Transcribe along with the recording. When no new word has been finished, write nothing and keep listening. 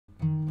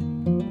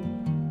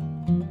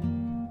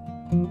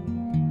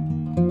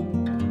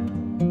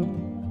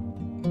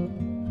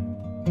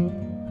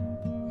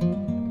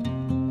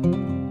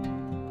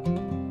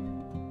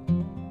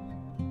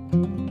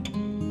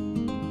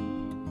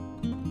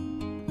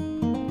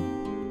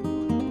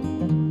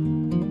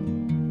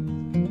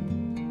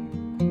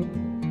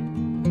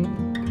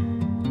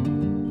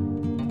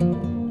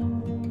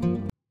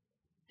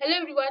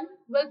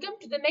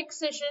the next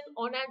session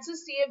on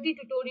ANSYS CFD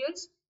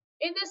tutorials.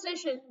 In this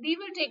session, we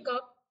will take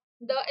up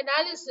the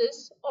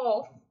analysis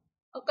of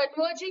a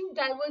converging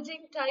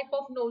diverging type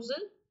of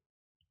nozzle.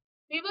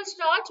 We will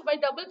start by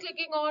double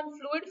clicking on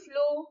Fluid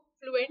Flow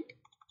Fluent.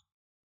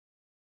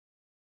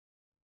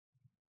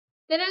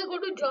 Then I'll go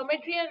to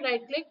Geometry and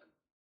right click.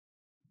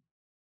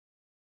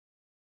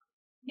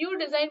 New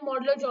Design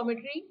Modeler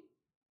Geometry.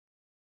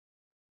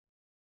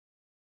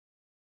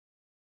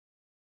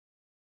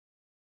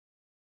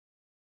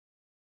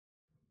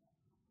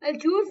 I'll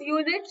choose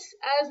units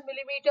as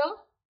millimeter,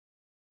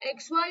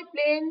 XY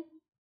plane,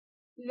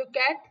 look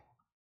at.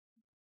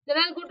 Then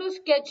I'll go to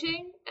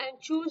sketching and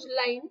choose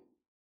line.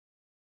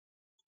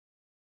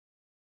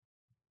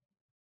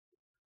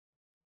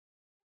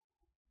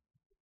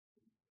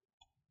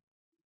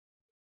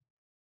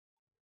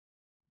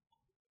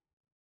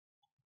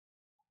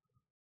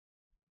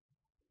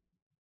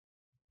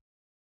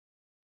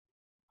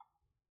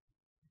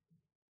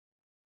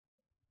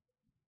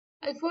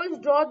 I'll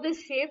first draw the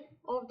shape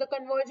of the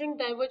converging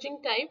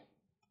diverging type.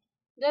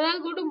 Then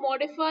I'll go to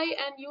modify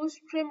and use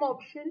trim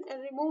option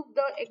and remove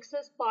the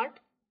excess part.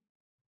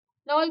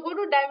 Now I'll go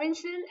to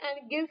dimension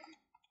and give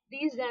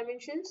these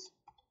dimensions.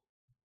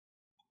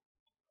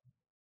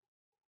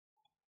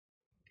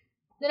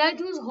 Then I'll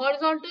choose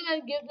horizontal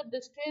and give the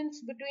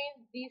distance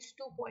between these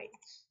 2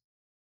 points.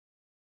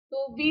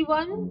 So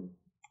V1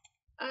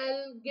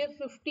 I'll give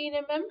 15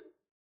 mm,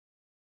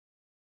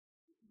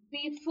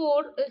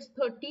 V4 is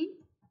 30,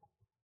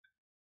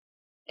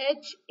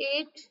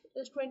 H8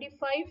 is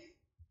 25,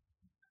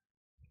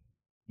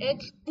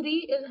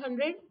 H3 is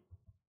 100,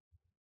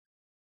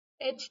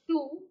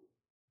 H2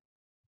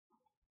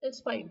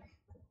 is 5.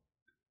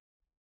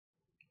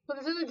 So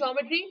this is the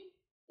geometry.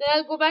 Then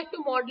I'll go back to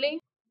modeling.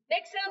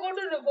 Next I'll go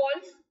to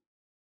revolve.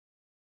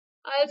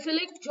 I'll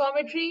select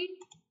geometry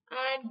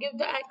and give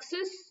the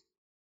axis.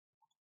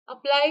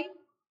 Apply.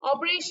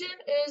 Operation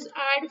is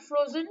add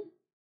frozen.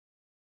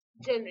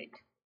 Generate.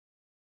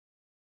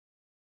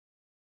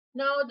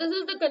 Now this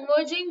is the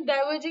converging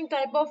diverging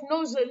type of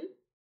nozzle.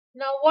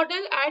 Now what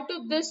I'll add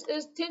to this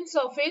is thin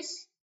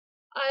surface.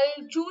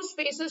 I'll choose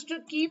faces to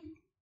keep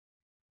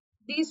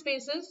these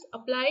faces.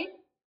 Apply.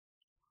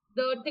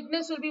 The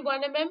thickness will be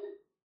 1 mm.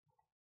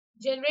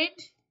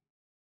 Generate.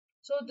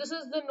 So this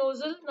is the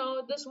nozzle.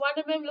 Now this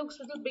 1 mm looks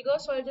a little bigger,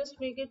 so I'll just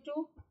make it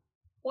to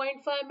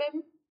 0.5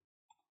 mm.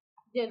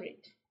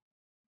 Generate.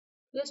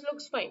 This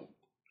looks fine.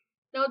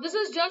 Now this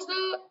is just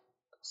the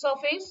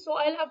surface, so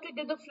I'll have to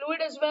give the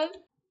fluid as well.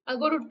 I'll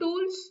go to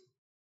tools,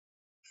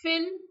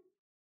 fill.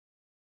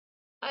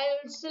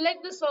 I'll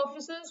select the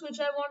surfaces which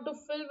I want to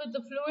fill with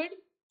the fluid.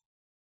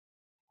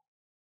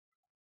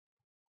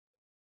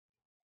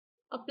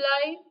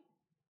 Apply.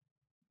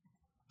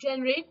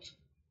 Generate.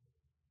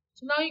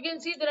 So now you can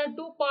see there are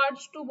 2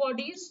 parts, 2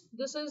 bodies.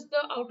 This is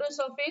the outer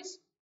surface.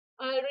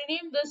 I'll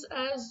rename this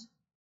as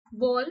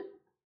wall.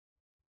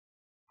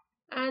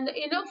 And the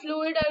inner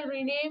fluid I'll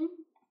rename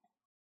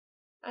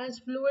as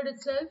fluid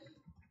itself.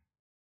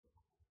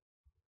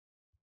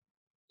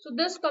 So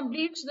this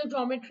completes the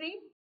geometry.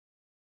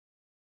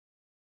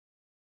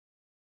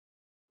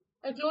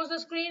 I'll close the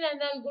screen and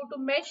I'll go to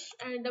mesh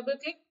and double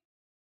click.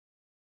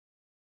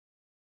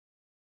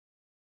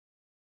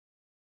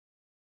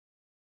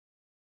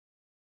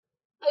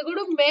 I'll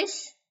go to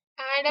mesh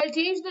and I'll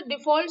change the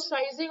default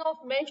sizing of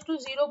mesh to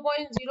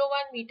 0.01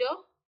 meter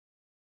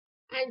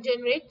and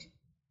generate.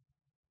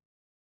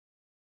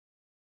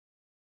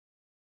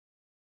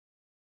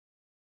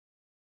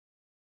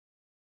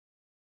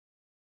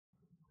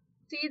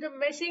 See, the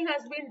meshing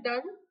has been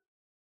done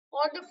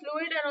on the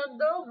fluid and on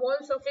the wall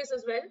surface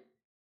as well.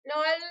 Now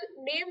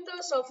I'll name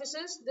the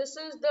surfaces. This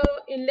is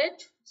the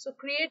inlet. So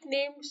create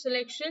name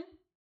selection.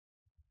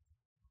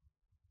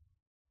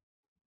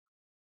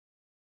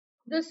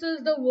 This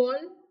is the wall.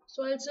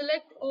 So I'll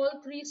select all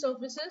 3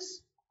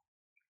 surfaces.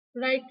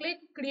 Right click,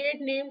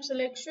 create name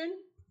selection,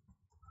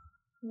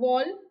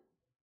 wall.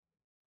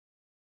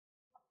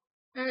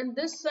 And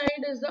this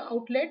side is the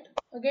outlet.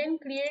 Again,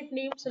 create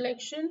name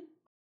selection,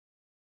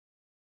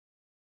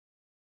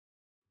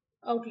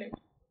 outlet.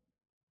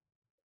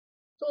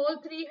 So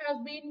all 3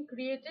 have been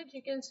created.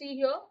 You can see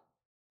here.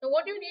 Now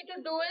what you need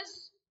to do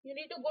is you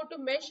need to go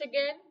to mesh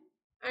again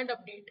and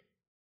update.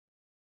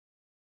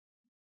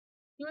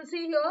 You will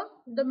see here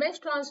the mesh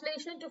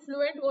translation to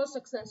Fluent was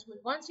successful.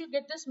 Once you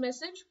get this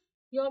message,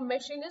 your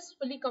meshing is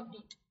fully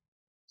complete.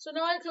 So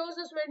now I'll close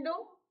this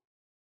window.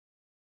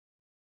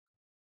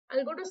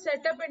 I'll go to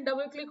setup and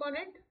double click on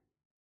it.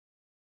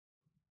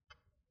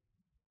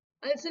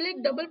 I'll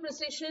select double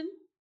precision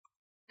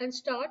and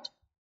start.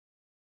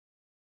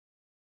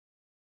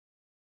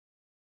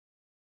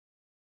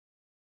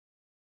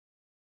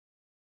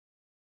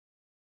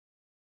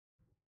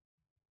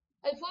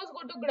 I'll first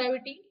go to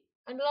gravity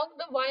and along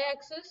the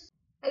y-axis,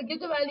 I'll give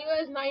the value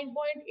as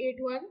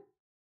 9.81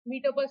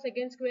 meter per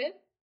second square.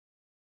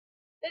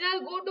 Then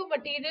I'll go to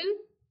material.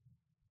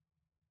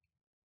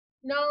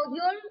 Now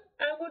here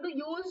I'm going to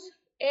use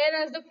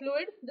air as the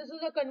fluid. This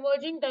is a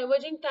converging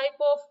diverging type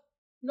of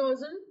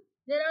nozzle.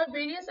 There are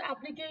various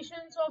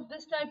applications of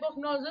this type of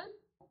nozzle.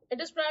 It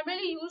is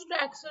primarily used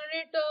to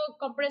accelerate a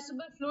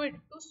compressible fluid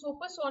to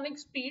supersonic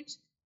speeds.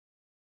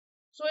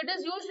 So it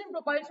is used in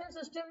propulsion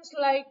systems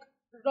like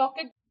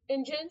rocket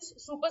engines,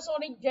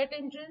 supersonic jet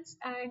engines,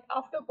 and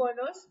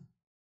afterburners,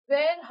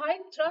 where high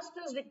thrust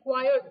is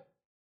required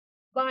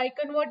by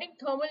converting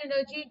thermal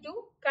energy to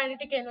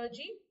kinetic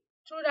energy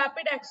through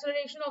rapid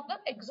acceleration of the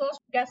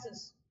exhaust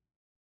gases.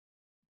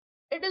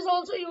 It is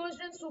also used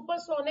in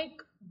supersonic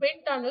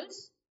wind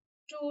tunnels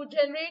to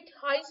generate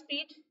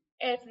high-speed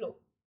airflow.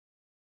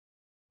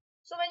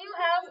 So when you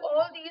have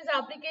all these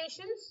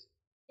applications,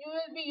 you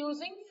will be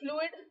using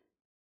fluid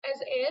as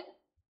air,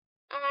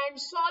 and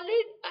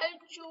solid I'll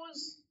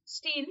choose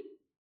steel.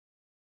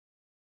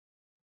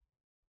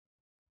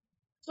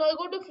 So I'll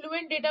go to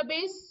Fluent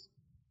database.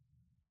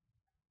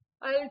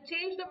 I'll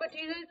change the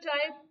material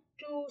type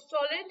to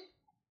solid.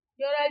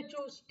 Here I'll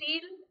choose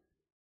steel,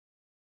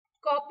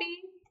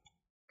 copy,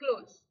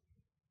 close.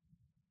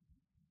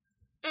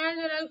 And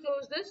then I'll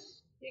close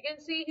this. You can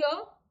see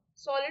here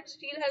solid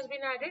steel has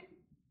been added.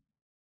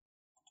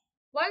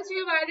 Once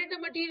you have added the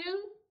material,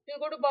 you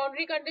go to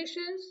boundary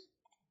conditions,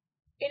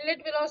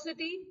 inlet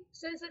velocity.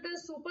 Since it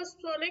is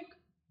supersonic,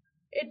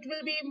 it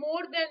will be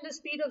more than the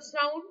speed of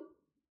sound.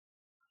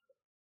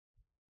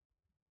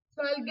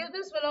 So I'll give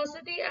this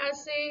velocity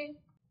as say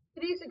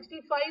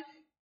 365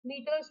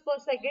 meters per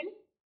second.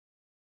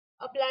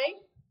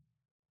 Apply,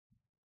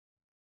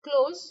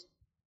 close.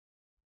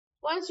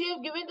 Once you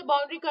have given the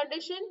boundary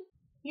condition,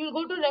 you'll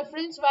go to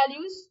reference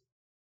values,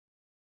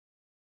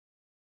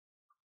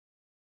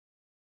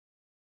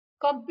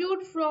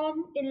 compute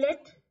from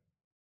inlet,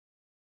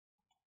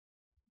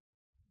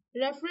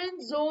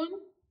 reference zone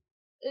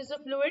is the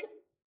fluid.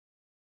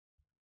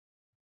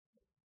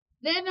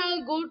 Then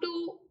I'll go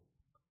to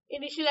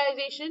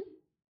initialization.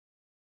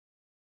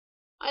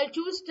 I'll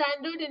choose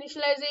standard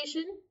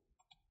initialization,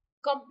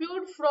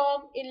 compute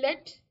from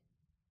inlet,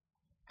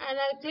 and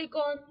I'll click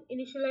on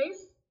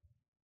initialize.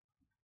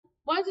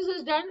 Once this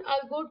is done,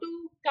 I'll go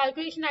to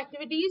calculation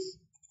activities,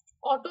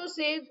 auto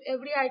save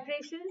every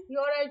iteration. Here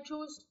I'll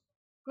choose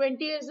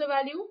 20 as the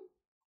value.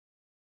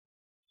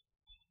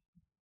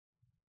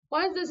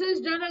 Once this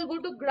is done, I'll go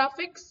to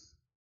graphics.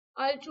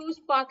 I'll choose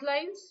path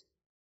lines.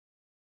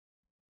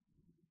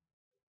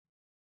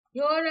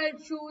 Here I'll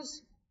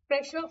choose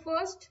pressure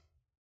first.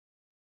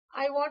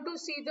 I want to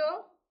see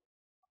the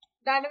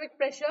dynamic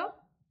pressure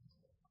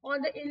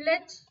on the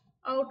inlet,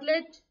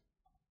 outlet,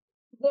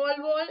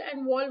 wall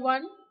and wall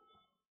 1.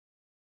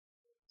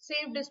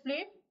 Save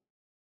display.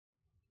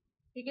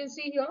 You can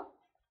see here.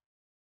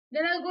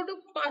 Then I'll go to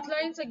path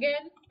lines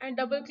again and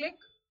double click.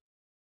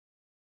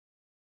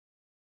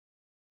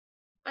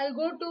 I'll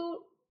go to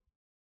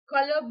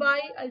color by,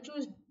 I'll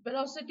choose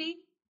velocity.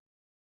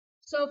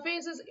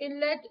 Surface is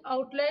inlet,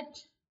 outlet,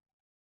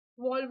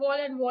 wall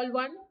and wall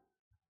 1.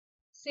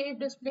 Save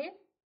display.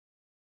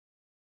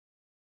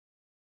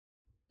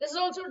 This is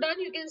also done.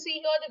 You can see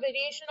here the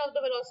variation of the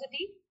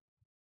velocity.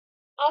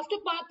 After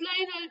path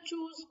line, I'll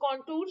choose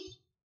contours.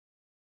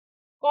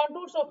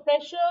 Contours of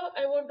pressure.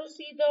 I want to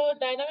see the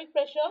dynamic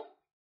pressure.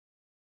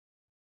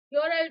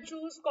 Here I'll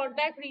choose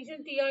contact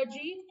region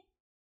TRG.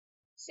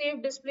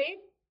 Save display.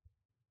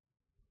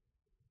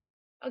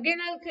 Again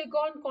I'll click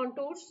on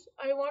contours.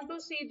 I want to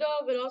see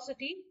the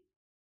velocity.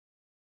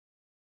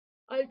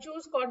 I'll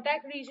choose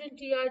contact region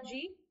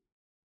TRG.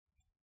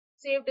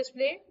 Save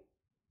display.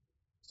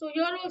 So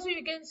here also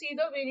you can see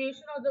the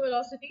variation of the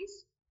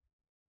velocities.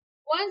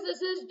 Once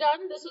this is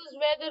done, this is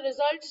where the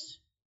results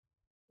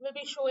will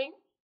be showing.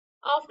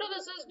 After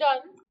this is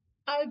done,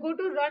 I'll go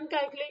to run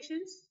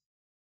calculations.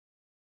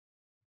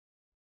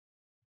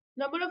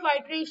 Number of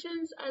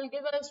iterations I'll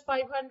give as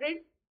 500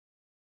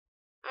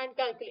 and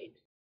calculate.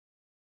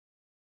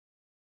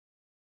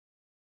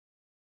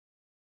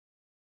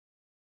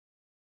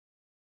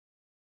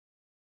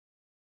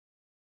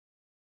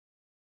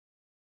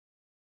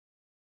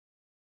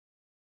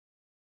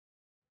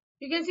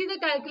 You can see the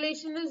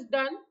calculation is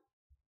done.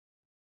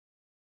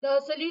 The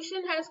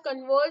solution has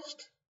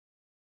converged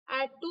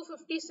at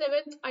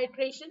 257th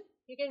iteration.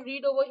 You can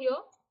read over here.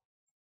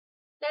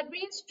 That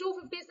means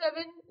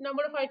 257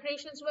 number of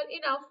iterations were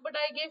enough, but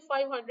I gave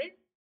 500.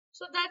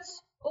 So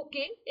that's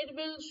okay. It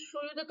will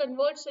show you the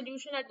converged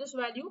solution at this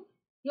value.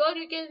 Here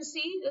you can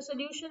see the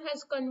solution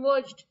has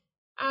converged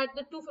at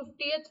the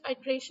 250th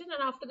iteration,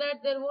 and after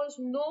that there was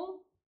no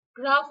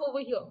graph over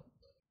here.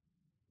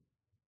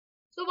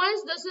 So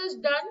once this is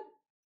done,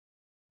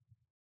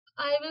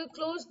 I will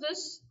close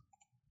this.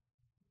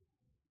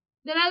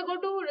 Then I'll go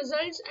to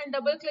results and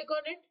double click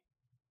on it.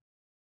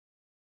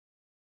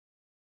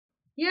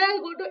 Here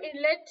I'll go to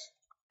inlet,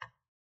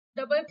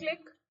 double click,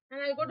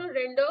 and I'll go to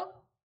render.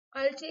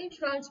 I'll change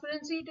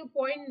transparency to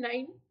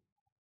 0.9.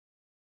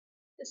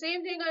 The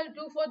same thing I'll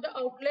do for the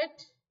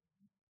outlet.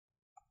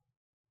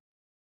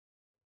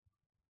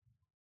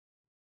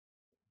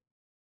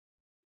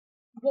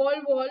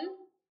 Wall.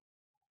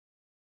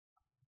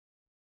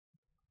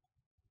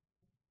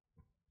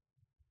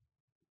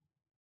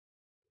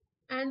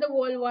 And the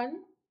wall 1.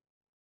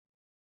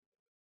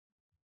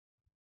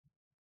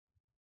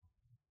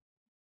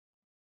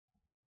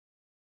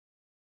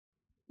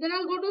 Then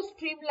I'll go to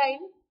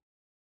streamline.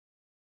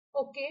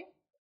 Okay.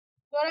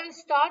 Here I'll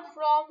start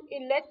from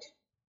inlet,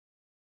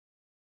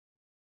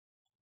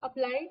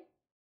 apply.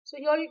 So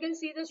here you can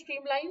see the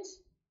streamlines.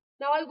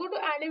 Now I'll go to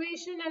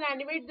animation and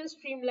animate the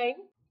streamline.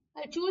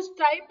 I'll choose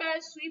type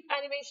as sweep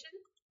animation.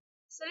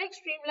 Select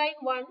streamline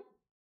 1.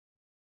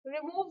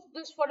 Remove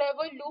this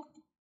forever loop.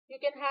 You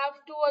can have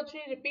 2 or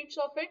 3 repeats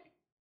of it.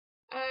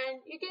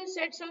 And you can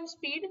set some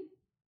speed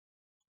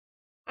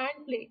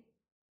and play.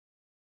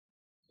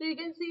 So you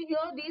can see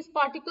here these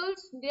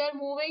particles, they are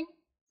moving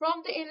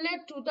from the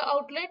inlet to the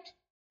outlet.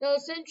 The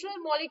central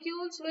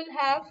molecules will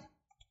have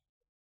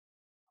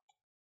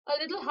a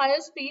little higher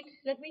speed.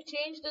 Let me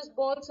change this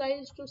ball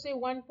size to say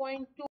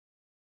 1.2.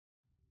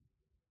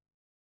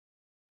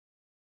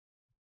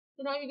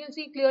 So now you can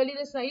see clearly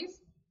the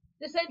size.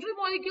 The central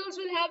molecules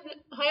will have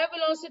higher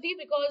velocity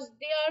because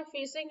they are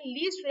facing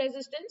least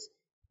resistance,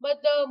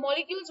 but the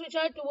molecules which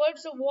are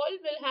towards the wall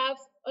will have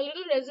a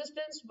little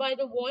resistance by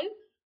the wall,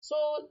 so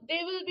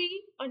they will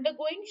be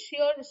undergoing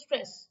shear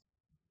stress.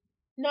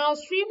 Now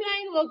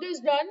streamline work is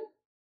done.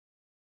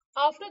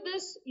 After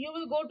this you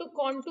will go to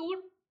contour.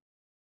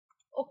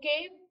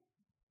 Okay,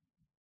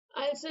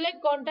 I'll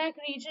select contact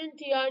region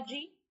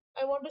TRG.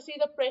 I want to see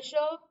the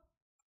pressure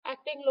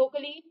acting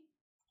locally.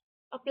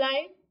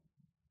 Apply.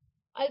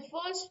 I'll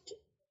first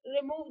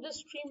remove the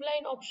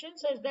streamline option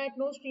such that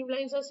no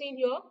streamlines are seen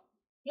here.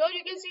 Here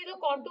you can see the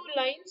contour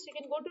lines. You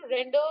can go to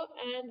render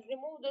and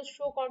remove the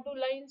show contour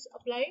lines,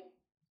 apply.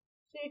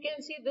 So you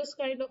can see this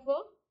kind of a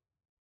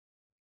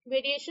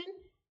variation.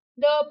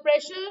 The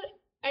pressure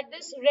at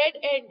this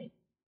red end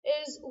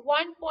is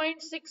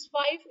 1.65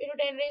 into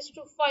 10 raised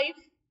to 5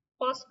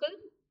 Pascal.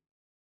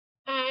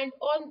 And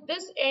on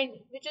this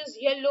end, which is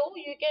yellow,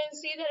 you can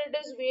see that it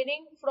is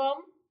varying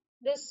from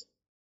this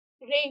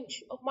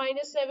range of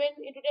 -7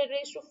 into 10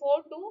 raised to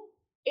 4 to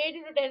 8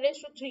 into 10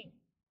 raised to 3.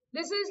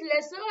 This is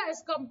lesser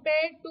as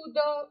compared to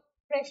the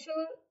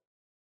pressure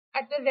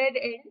at the red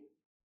end.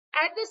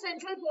 At the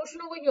central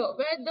portion over here,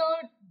 where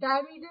the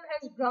diameter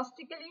has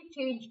drastically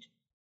changed,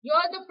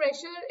 here the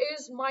pressure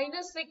is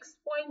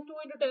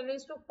 -6.2 into 10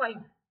 raised to 5.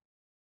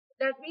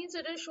 That means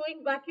it is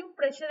showing vacuum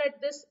pressure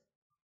at this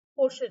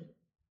portion.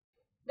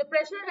 The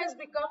pressure has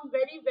become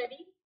very,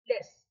 very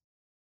less.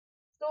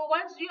 So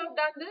once you have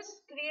done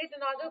this, create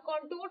another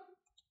contour.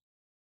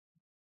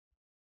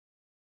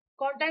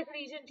 Contact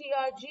region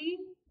TRG.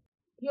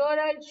 Here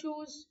I'll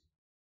choose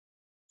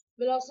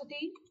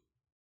velocity.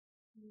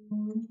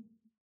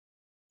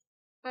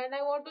 And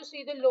I want to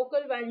see the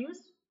local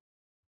values.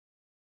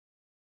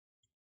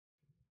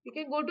 You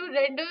can go to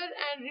render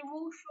and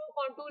remove show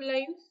contour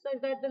lines such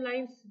that the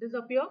lines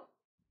disappear.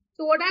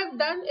 So what I have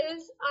done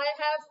is I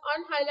have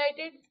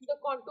unhighlighted the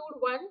contour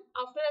 1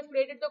 after I've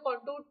created the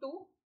contour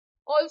 2.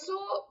 Also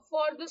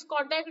for this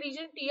contact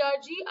region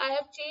TRG, I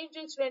have changed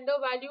its render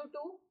value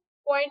to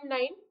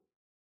 0.9.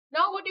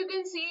 Now what you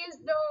can see is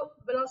the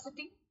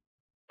velocity.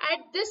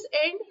 At this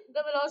end,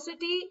 the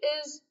velocity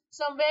is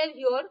somewhere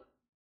here,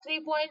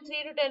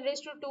 3.3 to 10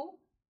 raised to 2.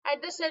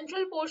 At the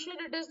central portion,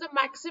 it is the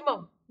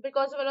maximum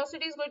because the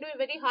velocity is going to be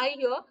very high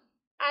here.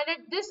 And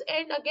at this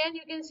end, again,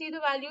 you can see the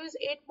value is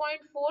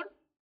 8.4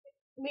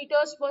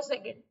 meters per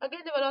second.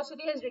 Again, the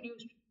velocity has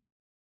reduced.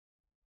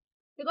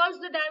 Because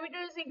the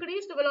diameter is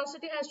increased, the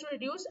velocity has to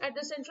reduce. At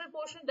the central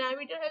portion,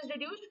 diameter has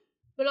reduced,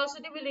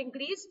 velocity will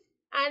increase.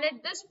 And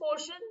at this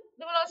portion,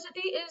 the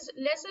velocity is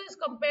lesser as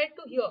compared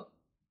to here.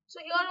 So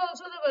here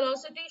also the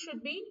velocity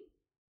should be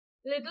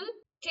little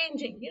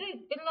changing.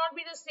 It will not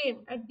be the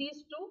same at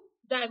these two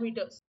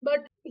diameters.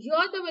 But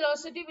here the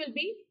velocity will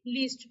be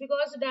least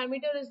because the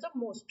diameter is the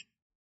most.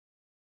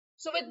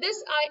 So with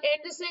this, I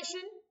end the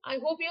session. I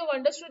hope you have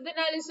understood the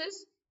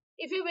analysis.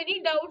 If you have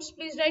any doubts,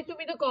 please write to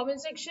me in the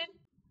comment section.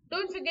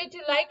 Don't forget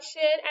to like,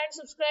 share and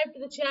subscribe to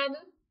the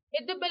channel.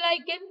 Hit the bell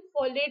icon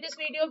for latest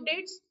video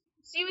updates.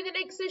 See you in the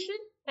next session.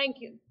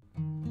 Thank you.